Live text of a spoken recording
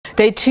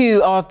Day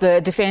 2 of the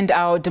Defend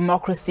Our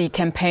Democracy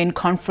campaign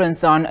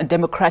conference on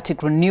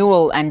Democratic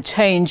Renewal and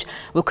Change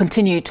will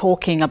continue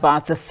talking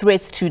about the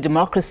threats to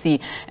democracy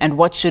and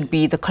what should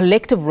be the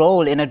collective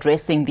role in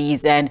addressing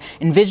these and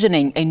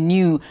envisioning a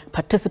new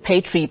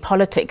participatory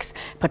politics.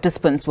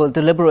 Participants will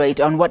deliberate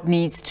on what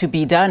needs to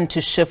be done to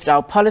shift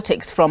our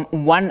politics from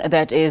one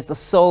that is the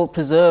sole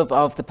preserve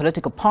of the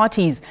political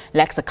parties,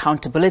 lacks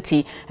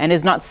accountability and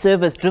is not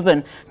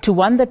service-driven, to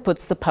one that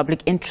puts the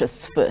public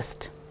interests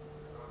first.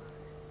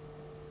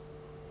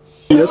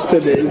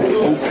 Yesterday, we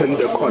opened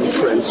the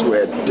conference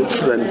with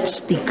different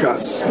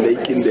speakers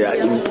making their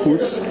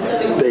inputs.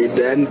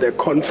 The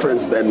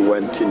conference then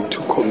went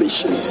into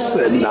commissions,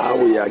 and now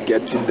we are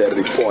getting the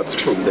reports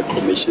from the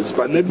commissions.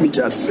 But let me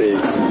just say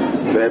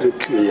very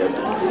clearly,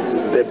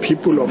 the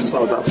people of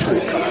South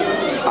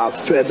Africa are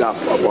fed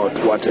up about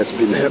what has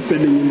been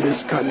happening in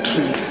this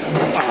country.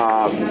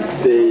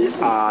 They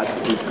are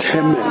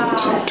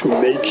determined to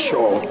make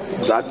sure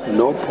that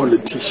no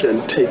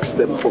politician takes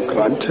them for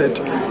granted.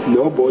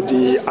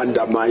 Nobody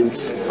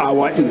undermines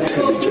our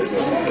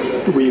intelligence.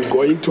 We're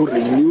going to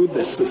renew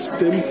the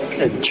system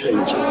and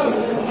change it.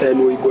 And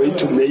we're going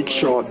to make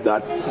sure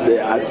that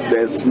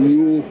there's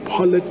new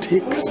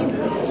politics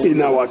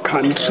in our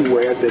country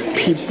where the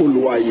people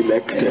who are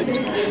elected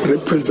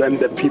represent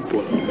the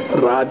people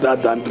rather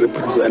than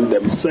represent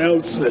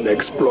themselves and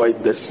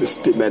exploit the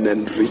system and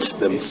enrich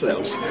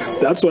themselves.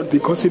 That's what,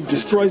 because it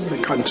destroys the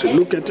country.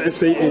 Look at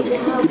SAA,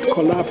 it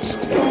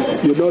collapsed.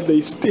 You know,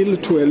 they still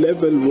to a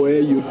level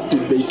where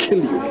they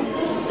kill you.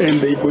 And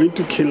they're going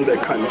to kill the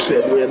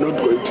country, and we are not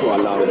going to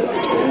allow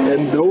that.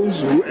 And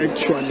those who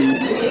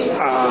actually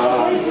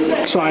are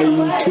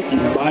trying to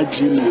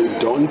imagine we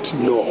don't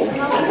know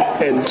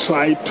and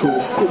try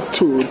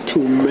to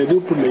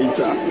manipulate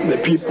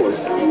the people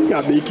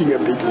are making a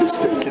big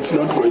mistake. It's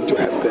not going to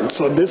happen.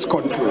 So this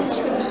conference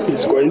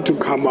is going to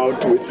come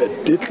out with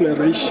a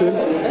declaration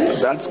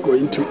that's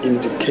going to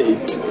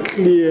indicate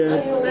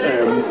clear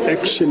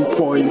action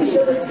points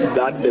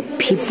that the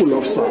people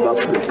of South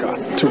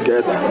Africa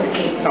together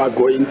are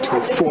going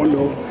to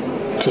follow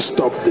to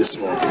stop this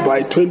rot.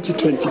 By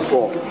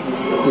 2024,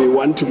 we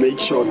want to make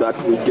sure that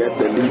we get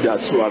the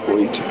leaders who are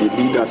going to be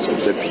leaders of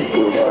the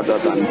people rather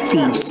than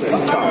thieves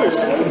and thugs.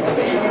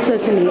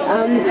 Certainly.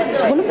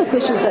 So one of the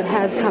questions that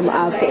has come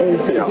up is,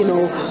 you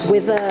know,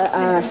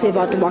 whether Save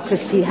Our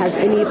Democracy has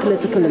any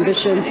political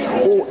ambitions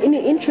or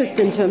any interest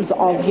in terms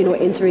of, you know,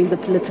 entering the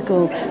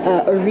political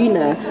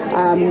arena.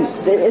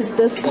 Is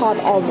this part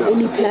of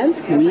any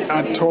plans? We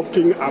are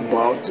talking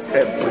about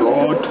a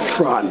broad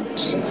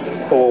front,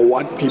 or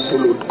what people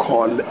would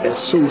call a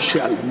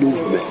social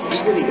movement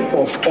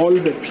of all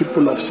the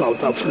people of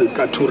South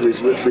Africa to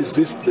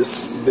resist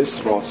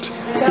this rot.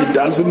 It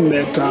doesn't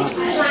matter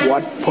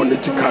what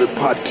political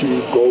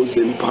party goes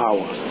in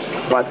power,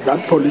 but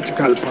that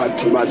political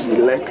party must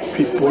elect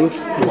people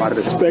who are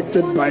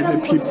respected by the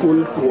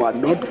people, who are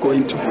not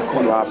going to be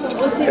corrupt,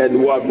 and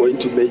who are going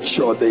to make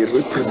sure they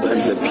represent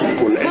the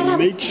people and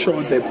make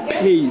sure the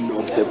pain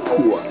of the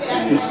poor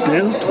is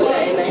dealt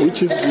with,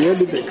 which is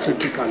really the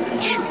critical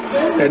issue.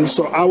 And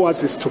so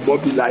ours is to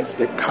mobilize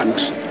the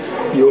country.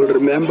 You'll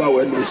remember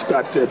when we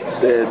started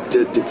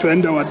the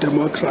Defend Our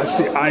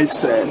Democracy, I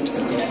said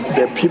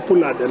the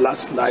people are the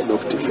last line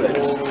of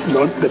defense. It's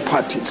not the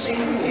parties,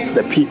 it's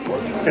the people.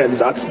 And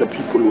that's the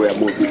people we are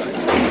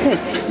mobilizing.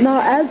 Okay.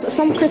 Now, as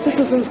some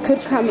criticisms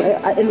could come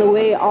in the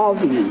way of,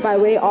 by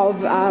way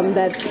of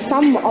that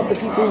some of the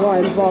people who are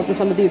involved and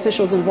some of the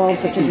officials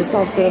involved, such as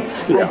yourself, sir,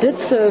 did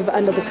serve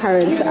under the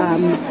current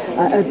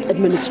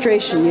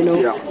administration, you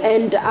know.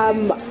 And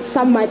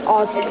some might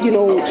ask, you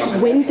know,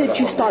 when did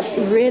you start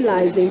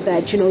realizing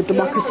that, you know,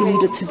 democracy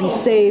needed to be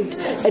saved?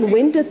 And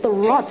when did the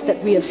rot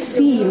that we have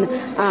seen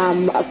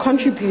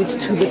contribute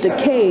to the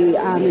decay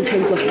in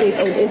terms of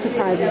state-owned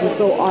enterprises and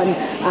so on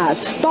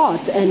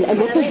start? And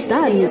what was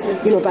done,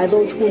 you know, by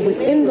those who were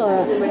within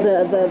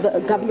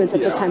the government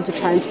at the time to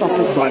try and stop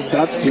it? But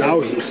that's now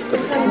history.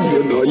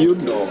 You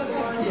know.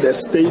 The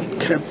state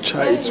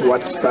capture is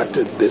what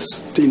started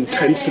this,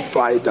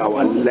 intensified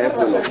our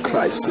level of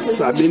crisis.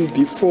 I mean,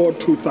 before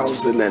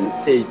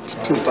 2008,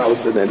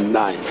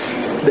 2009,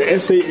 the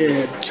SAA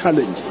had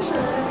challenges,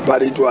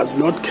 but it was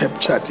not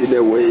captured in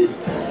a way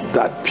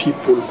that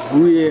people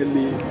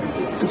really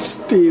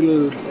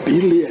steal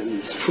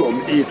billions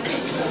from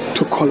it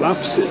to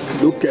collapse it.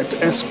 Look at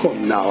ESCOM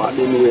now. I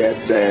mean, we had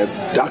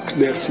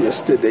darkness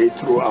yesterday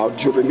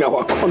during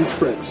our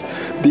conference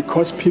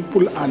because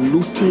people are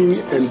looting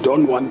and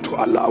don't want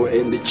to allow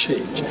any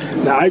change.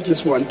 Now, I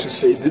just want to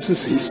say this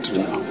is history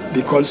now,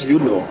 because, you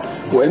know,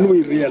 when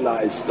we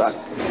realized that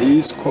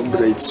these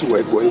comrades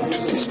were going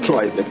to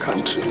destroy the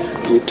country,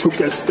 we took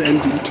a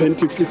stand in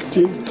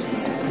 2015.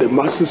 The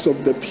masses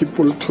of the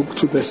people took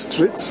to the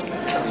streets.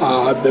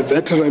 The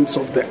veterans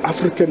of the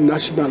African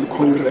National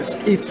Congress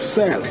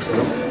itself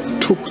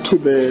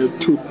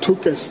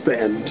took a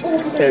stand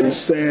and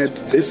said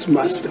this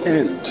must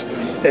end.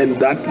 And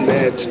that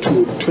led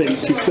to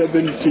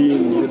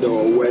 2017, you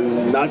know,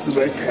 when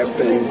Nasrec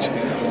happened.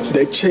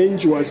 the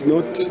change was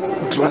not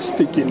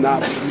drastic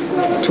enough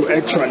to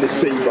actually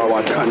save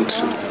our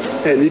country.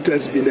 And it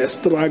has been a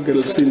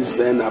struggle since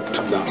then up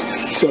to now.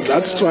 So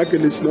that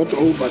struggle is not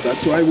over.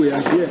 That's why we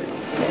are here.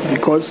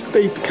 Because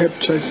state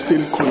capture is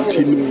still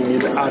continuing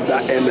in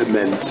other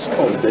elements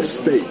of the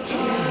state.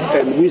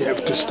 And we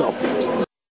have to stop it.